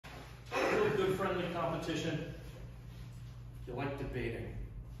good friendly competition. You like debating?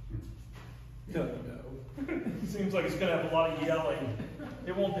 No. Seems like it's going to have a lot of yelling.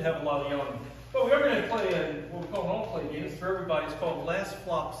 It won't have a lot of yelling. But we are going to play what we call an all-play game. It's for everybody. It's called Last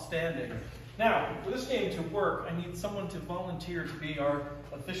Flop Standing. Now, for this game to work, I need someone to volunteer to be our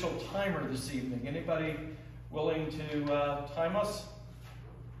official timer this evening. Anybody willing to time us?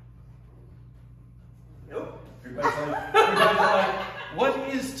 Nope. Everybody's like, what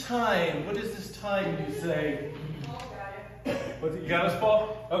is time? What is this time, you say? You got us,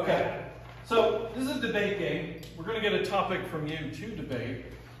 Paul? Okay. So, this is a debate game. We're going to get a topic from you to debate,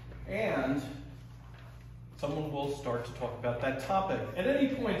 and someone will start to talk about that topic. At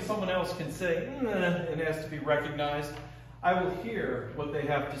any point, someone else can say, and ask to be recognized. I will hear what they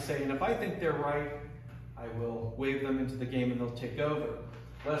have to say, and if I think they're right, I will wave them into the game and they'll take over.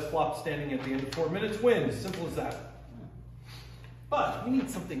 Last flop standing at the end of 4 minutes wins. Simple as that. But we need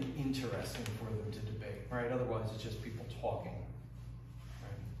something interesting for them to debate, right? Otherwise, it's just people talking.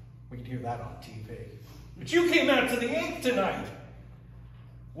 Right? We can hear that on TV. But you came out to the ink tonight.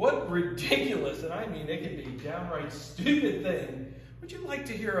 What ridiculous, and I mean it can be downright stupid thing, would you like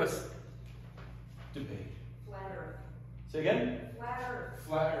to hear us debate? Flat Earth. Say again? Flat Earth.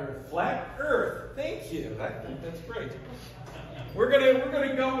 Flat Earth. Flat Earth. Thank you. I think that's great. We're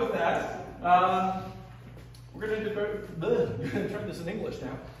gonna go with that. We're gonna turn this in English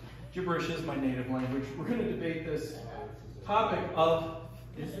now. Gibberish is my native language. We're gonna debate this topic of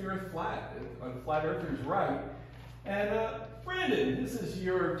is the Earth flat? Are the flat earthers right? And Brandon, this is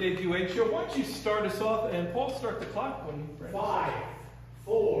your debut 8 show. Why don't you start us off, and Paul, start the clock when Brandon 5,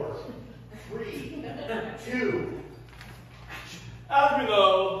 4, 3, 2. As we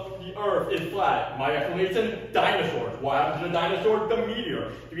know, the Earth is flat. My explanation, dinosaurs. What happens to the dinosaur? The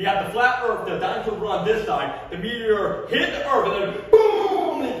meteor. If you have the flat Earth, the dinosaurs were on this side, the meteor hit the Earth, and then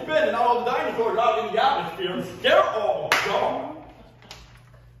boom, it spin, and all the dinosaurs out in the atmosphere, they're all gone.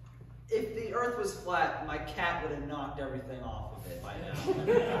 If the Earth was flat, my cat would have knocked everything off of it by now.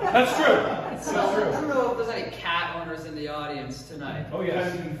 That's true. That's true. I don't know if there's any cat owners in the audience tonight. Oh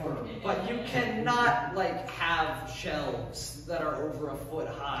yes. But you cannot have shelves that are over a foot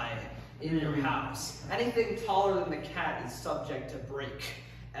high in your house. Anything taller than the cat is subject to break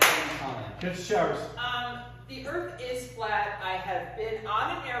at any time. Get showers. The Earth is flat. I have been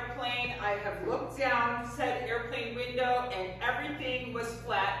on an airplane. I have looked down said airplane window, and everything was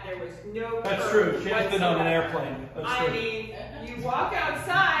flat. There was no That's curve true. She has been on an airplane. That's I true. mean, you walk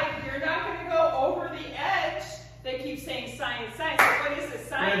outside, you're not going to go over the edge. They keep saying science, science. But what is the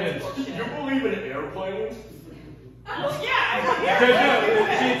science Do bullshit? you believe in airplanes? Well, yeah,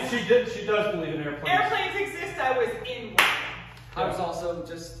 I mean, She does believe in airplanes. airplanes exist. I was in one. I was also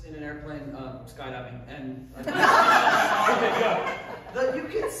just in an airplane skydiving, and you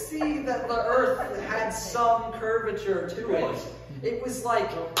could see that the Earth had some curvature to it. It was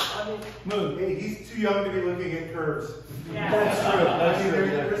like, Moon. Hey, he's too young to be looking at curves. Yeah. That's true. That's true.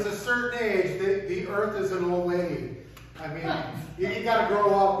 There's a certain age that the Earth is an old lady. I mean, you got to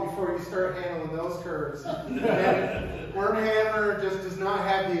grow up before you start handling those curves. And Wormhammer just does not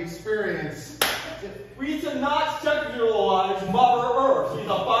have the experience. We should not sexualize Mother Earth. She's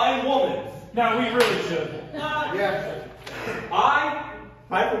a fine woman. No, we really should. Yeah.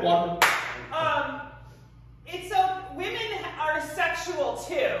 I for one. It's so women are sexual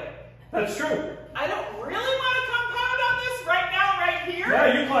too. That's true. I don't really want to compound on this right now, right here.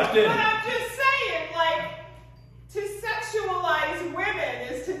 Yeah, you clapped in. But I'm just saying, like, to sexualize women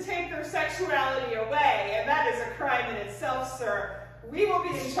is to take their sexuality away, and that is a crime in itself, sir. We will be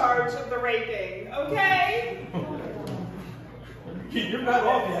in charge of the raping, okay? You're not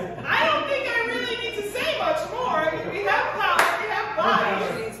off yet. I don't think I really need to say much more. I mean, we have power, we have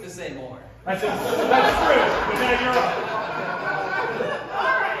bodies. he needs to say more. That's true. But now you're up.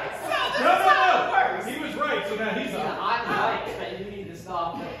 Alright, so this is No. how it works. He was right, so now he's up. I'm right that you need to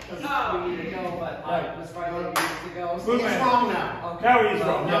stop because we need to go, but I was right that you need to go. Good He's man. wrong now. Now he's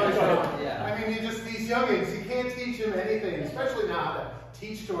wrong. Now he's Yeah. wrong. Yeah. I mean, these youngins, you can't teach them anything, especially not how to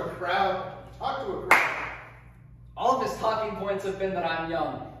teach to a crowd, talk to a crowd. All of his talking points have been that I'm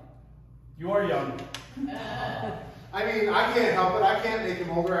young. You are young. I mean, I can't help it. I can't make him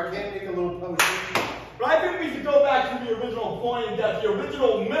older. I can't make a little potion. But I think we should go back to the original point that the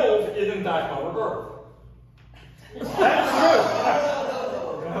original MILF is in fact Mother Earth. That's true.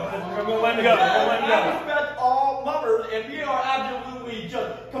 I'm going to let him go. I'm going to let I him respect all mothers, and we are absolutely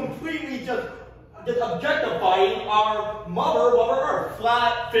completely objectifying our Mother Earth.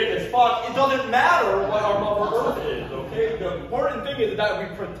 Flat, thick as fuck. It doesn't matter what our Mother Earth is, okay? The important thing is that we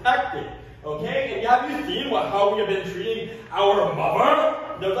protect it, okay? And have you seen how we have been treating our mother?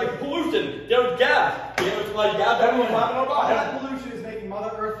 There's like pollution pollution. There's gas. There's like gas that we have in our body. That pollution is making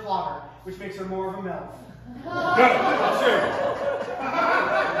Mother Earth hotter, which makes her more of a MILF. Sure.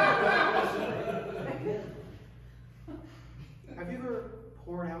 Have you ever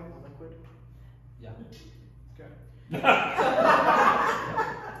poured out a liquid? Yeah. Okay.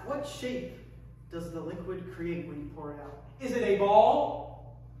 What shape does the liquid create when you pour it out? Is it a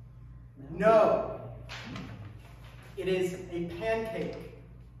ball? No. It is a pancake,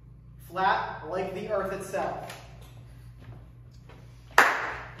 flat like the Earth itself.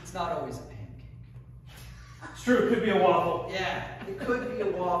 It's not always a pancake. It's true, it could be a waffle. Yeah, it could be a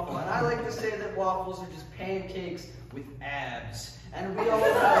waffle. And I like to say that waffles are just pancakes with abs. And we all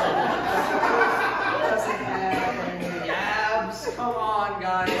know that the Earth doesn't have any abs. Come on,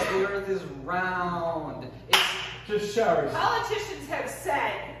 guys, the Earth is round. It's Just showers. Politicians have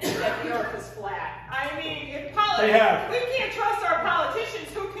said that the Earth is flat. I mean, if They have. we can't trust our politicians,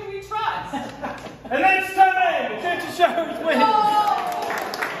 who can we trust? And that's time! Attention showers win!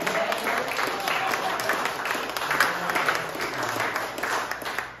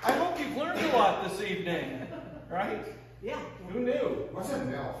 I hope you've learned a lot this evening, right? Yeah. Who knew? What's a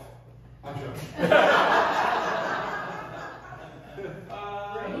MILF? I'm joking.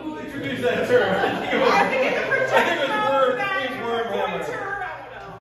 Who introduced that term? I think it's